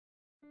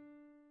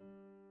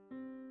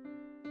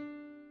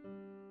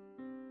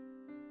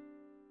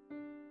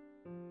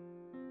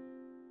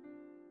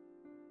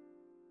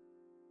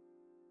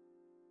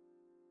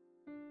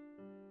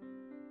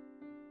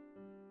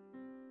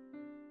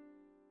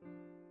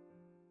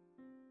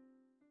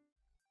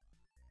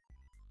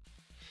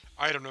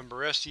Item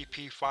Number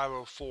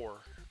SCP-504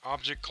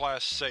 Object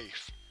Class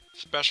Safe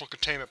Special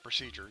Containment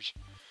Procedures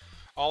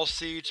all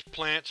seeds,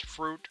 plants,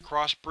 fruit,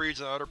 crossbreeds,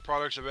 and other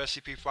products of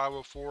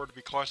SCP-504 to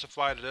be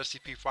classified as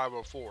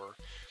SCP-504.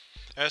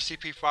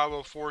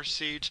 SCP-504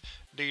 seeds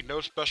need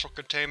no special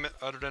containment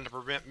other than to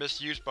prevent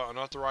misuse by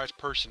unauthorized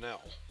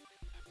personnel.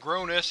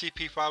 Grown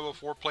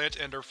SCP-504 plants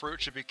and their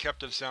fruit should be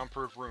kept in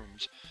soundproof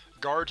rooms.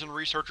 Guards and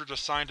researchers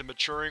assigned to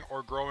maturing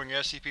or growing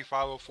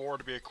SCP-504 are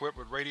to be equipped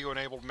with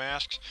radio-enabled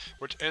masks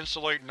which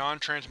insulate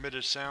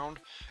non-transmitted sound,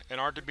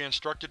 and are to be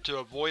instructed to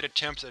avoid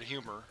attempts at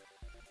humor.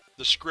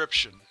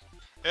 Description: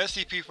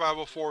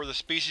 SCP-504 is a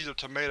species of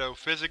tomato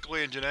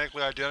physically and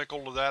genetically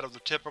identical to that of the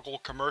typical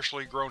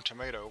commercially grown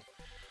tomato.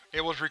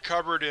 It was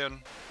recovered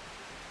in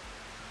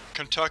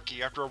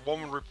Kentucky after a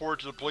woman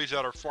reported to the police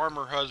that her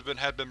farmer husband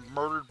had been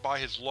murdered by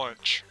his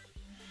lunch.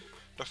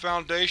 The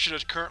Foundation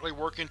is currently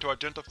working to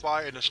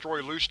identify and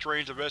destroy loose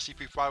strains of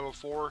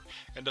SCP-504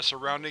 in the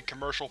surrounding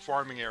commercial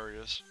farming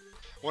areas.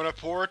 When a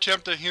poor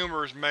attempt at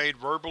humor is made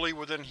verbally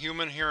within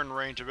human hearing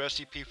range of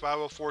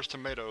SCP-504's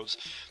tomatoes,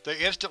 they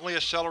instantly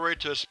accelerate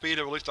to a speed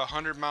of at least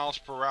 100 miles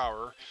per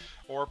hour,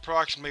 or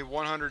approximately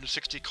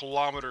 160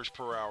 kilometers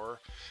per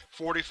hour,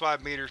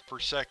 45 meters per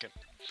second,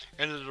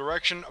 in the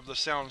direction of the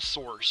sound's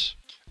source.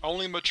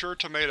 Only mature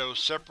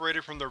tomatoes,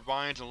 separated from their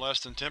vines and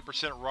less than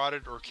 10%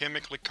 rotted or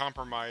chemically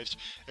compromised,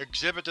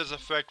 exhibit this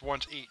effect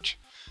once each.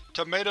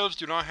 Tomatoes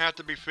do not have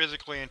to be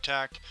physically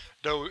intact,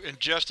 though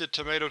ingested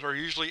tomatoes are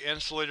usually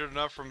insulated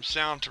enough from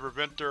sound to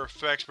prevent their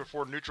effects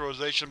before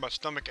neutralization by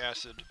stomach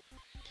acid.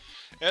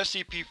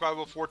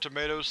 SCP-504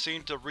 tomatoes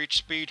seem to reach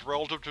speeds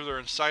relative to their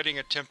inciting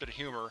attempt at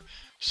humor.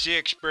 See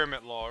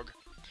Experiment Log.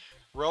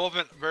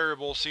 Relevant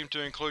variables seem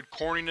to include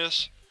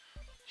corniness,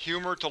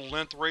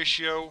 humor-to-length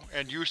ratio,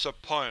 and use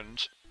of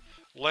puns.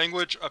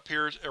 Language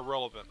appears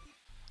irrelevant.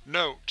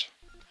 Note: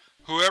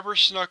 whoever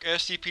snuck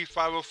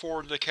SCP-504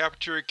 into the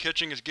cafeteria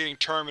kitchen is getting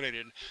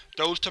terminated.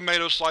 Those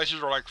tomato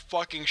slices are like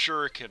fucking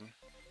shuriken.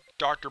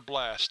 Dr.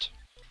 Blast.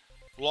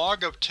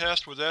 Log of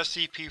test with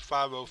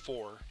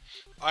SCP-504.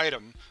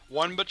 Item: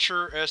 1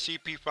 mature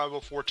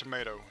SCP-504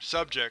 tomato.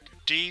 Subject: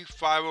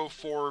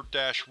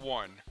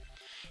 D-504-1.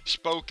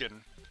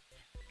 Spoken: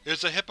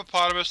 is a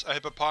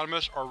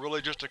hippopotamus or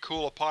really just a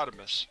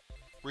coolopotamus?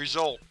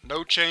 Result: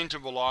 no change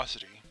in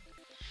velocity.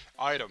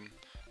 Item: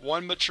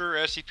 1 mature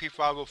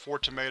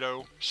SCP-504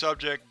 tomato.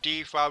 Subject: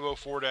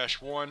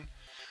 D-504-1.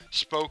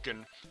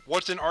 Spoken: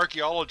 what's an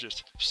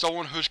archaeologist?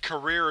 Someone whose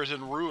career is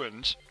in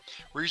ruins.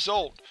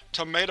 Result: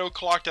 tomato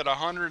clocked at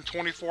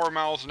 124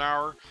 miles an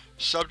hour.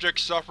 Subject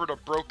suffered a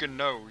broken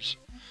nose.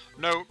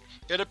 Note: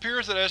 it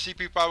appears that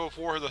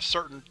SCP-504 has a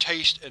certain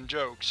taste in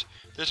jokes.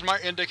 This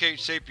might indicate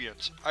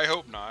sapience. I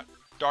hope not.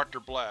 Dr.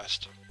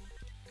 Blast.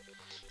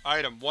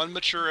 Item: 1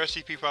 mature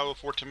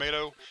SCP-504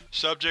 tomato.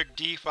 Subject: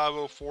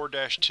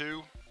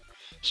 D-504-2.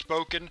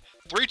 Spoken: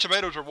 3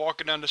 tomatoes are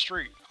walking down the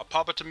street. A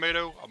papa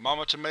tomato, a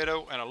mama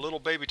tomato, and a little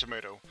baby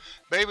tomato.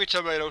 Baby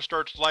tomato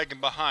starts lagging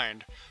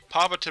behind.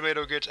 Papa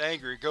tomato gets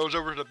angry, goes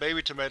over to the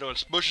baby tomato and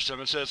smushes him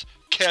and says,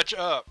 "Catch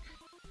up!"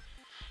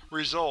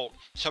 Result: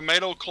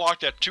 tomato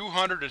clocked at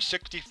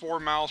 264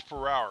 miles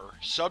per hour.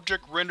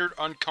 Subject rendered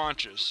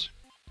unconscious.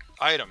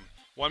 Item: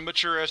 1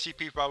 mature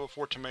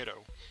SCP-504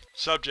 tomato.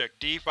 Subject: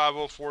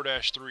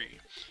 D-504-3.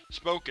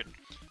 Spoken: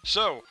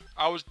 so,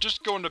 I was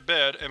just going to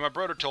bed, and my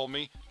brother told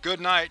me, "Good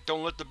night,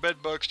 don't let the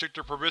bedbugs stick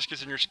their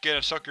proboscis in your skin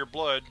and suck your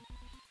blood.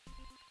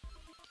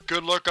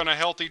 Good luck on a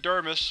healthy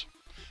dermis."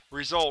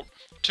 Result: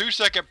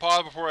 2-second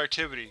pause before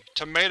activity.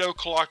 Tomato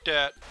clocked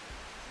at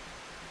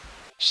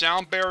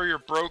sound barrier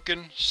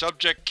broken.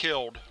 Subject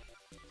killed.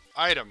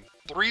 Item: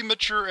 3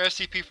 mature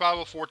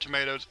SCP-504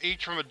 tomatoes,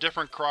 each from a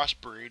different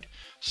crossbreed.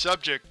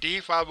 Subject: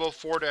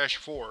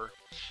 D-504-4.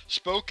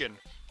 Spoken: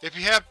 if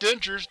you have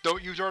dentures,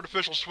 don't use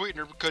artificial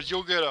sweetener because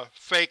you'll get a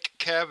fake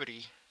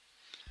cavity.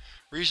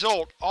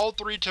 Result: all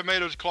 3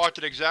 tomatoes clocked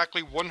at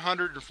exactly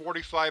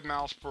 145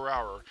 miles per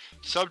hour.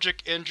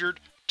 Subject injured,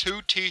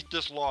 2 teeth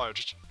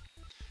dislodged.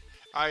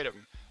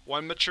 Item: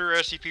 1 mature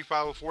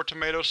SCP-504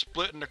 tomato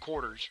split into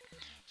quarters.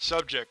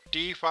 Subject: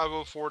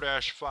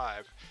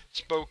 D-504-5.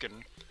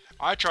 Spoken: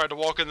 I tried to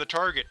walk in the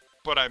target,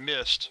 but I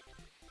missed.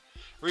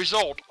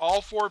 Result: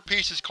 all 4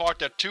 pieces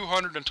clocked at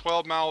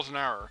 212 miles an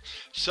hour.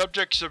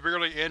 Subject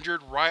severely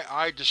injured, right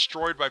eye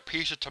destroyed by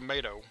piece of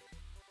tomato.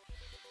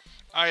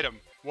 Item: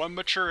 1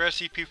 mature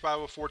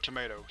SCP-504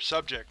 tomato.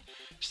 Subject: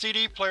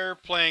 CD player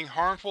playing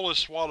Harmful as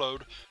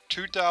Swallowed,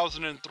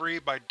 2003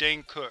 by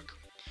Dane Cook.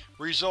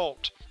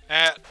 Result: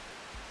 at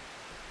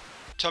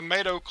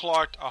tomato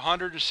clocked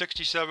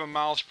 167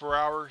 miles per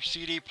hour,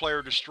 CD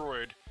player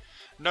destroyed.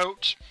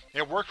 Notes: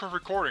 it worked with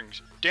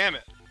recordings. Damn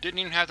it, didn't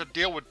even have to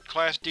deal with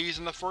Class Ds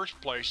in the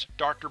first place.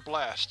 Dr.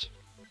 Blast.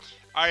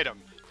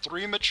 Item: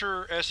 3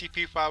 mature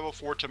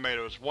SCP-504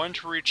 tomatoes, 1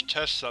 for each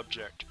test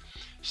subject.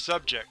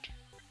 Subject: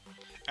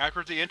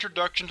 after the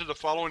introduction to the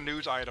following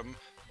news item,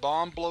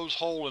 "Bomb blows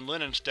hole in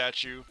Lenin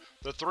statue,"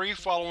 the 3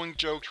 following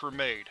jokes were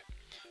made.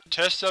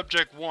 Test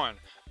Subject 1: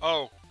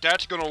 oh,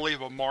 that's gonna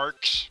leave a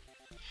marks.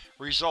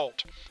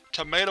 Result: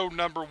 Tomato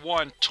number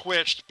 1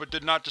 twitched but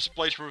did not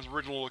displace from its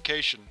original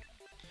location.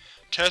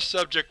 Test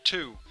Subject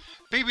 2.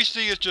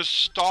 BBC is just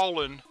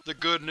stalling the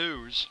good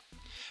news.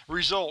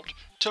 Result: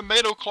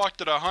 Tomato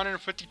clocked at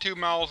 152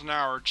 miles an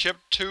hour,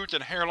 chipped tooth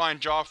and hairline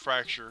jaw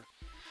fracture.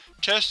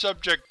 Test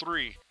Subject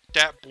 3.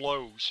 That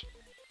blows.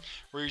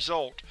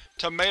 Result: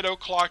 Tomato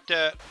clocked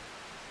at…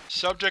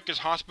 Subject is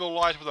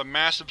hospitalized with a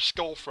massive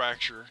skull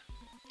fracture.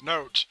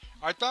 Notes: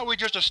 I thought we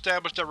just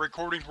established that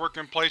recordings work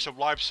in place of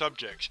live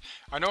subjects.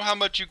 I know how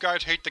much you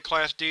guys hate the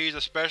Class Ds,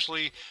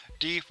 especially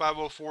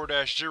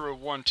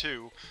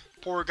D-504-012.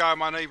 Poor guy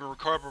might not even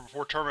recover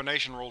before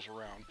termination rolls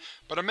around.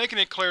 But I'm making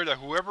it clear that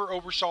whoever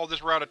oversaw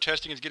this round of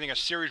testing is getting a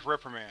serious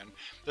reprimand.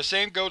 The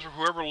same goes for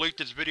whoever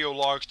leaked its video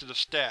logs to the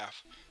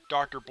staff.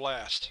 Dr.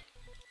 Blast.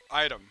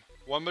 Item: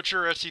 1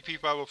 mature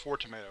SCP-504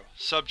 tomato.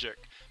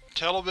 Subject: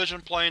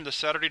 television playing the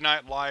Saturday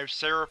Night Live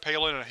Sarah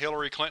Palin and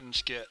Hillary Clinton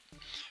skit.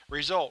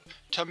 Result: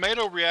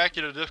 Tomato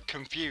reacted as if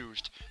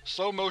confused.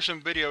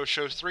 Slow-motion video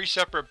shows 3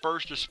 separate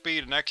bursts of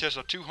speed in excess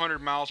of 200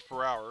 miles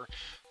per hour,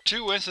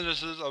 2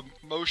 incidences of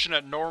motion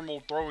at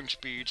normal throwing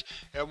speeds,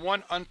 and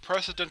 1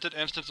 unprecedented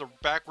instance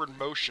of backward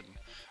motion,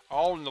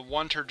 all in the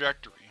one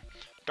trajectory.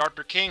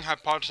 Dr. King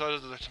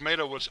hypothesized that the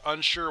tomato was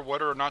unsure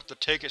whether or not to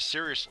take it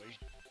seriously.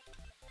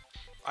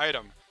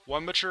 Item: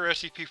 1 mature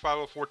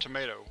SCP-504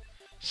 tomato.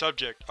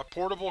 Subject: a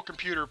portable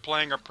computer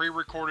playing a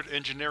pre-recorded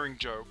engineering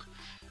joke.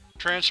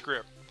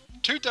 Transcript: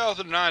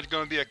 2009 is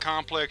going to be a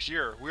complex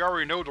year. We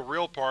already know the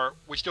real part,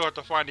 we still have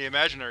to find the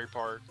imaginary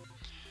part.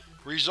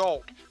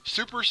 Result: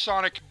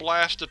 supersonic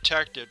blast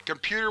detected.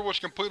 Computer was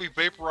completely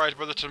vaporized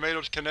by the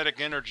tomato's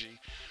kinetic energy.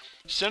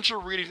 Sensor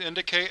readings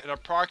indicate an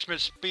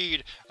approximate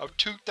speed of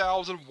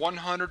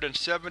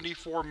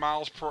 2,174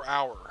 miles per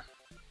hour.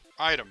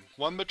 Item: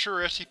 1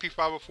 mature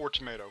SCP-504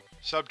 tomato.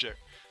 Subject: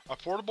 a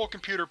portable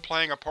computer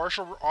playing a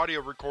partial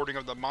audio recording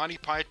of the Monty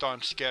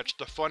Python sketch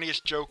The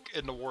Funniest Joke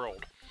in the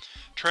World.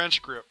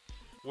 Transcript: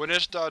 When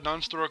ist da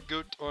Nonstruck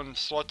gut und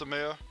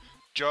Slotomea?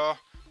 Ja,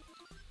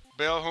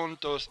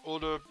 Belhund das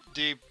oder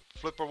die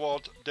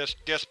Flipperwald des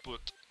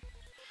Gesput.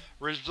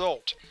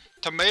 Result: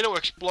 tomato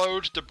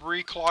explodes,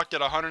 debris clocked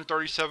at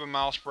 137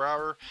 miles per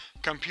hour,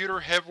 computer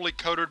heavily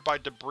coated by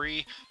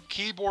debris,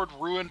 keyboard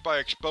ruined by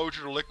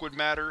exposure to liquid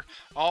matter,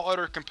 all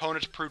other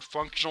components proved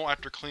functional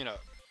after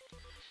cleanup.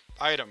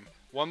 Item: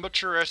 1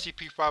 mature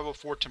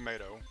SCP-504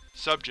 tomato.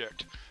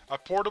 Subject: a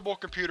portable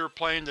computer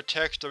playing the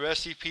text of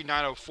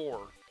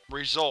SCP-904.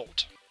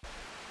 Result: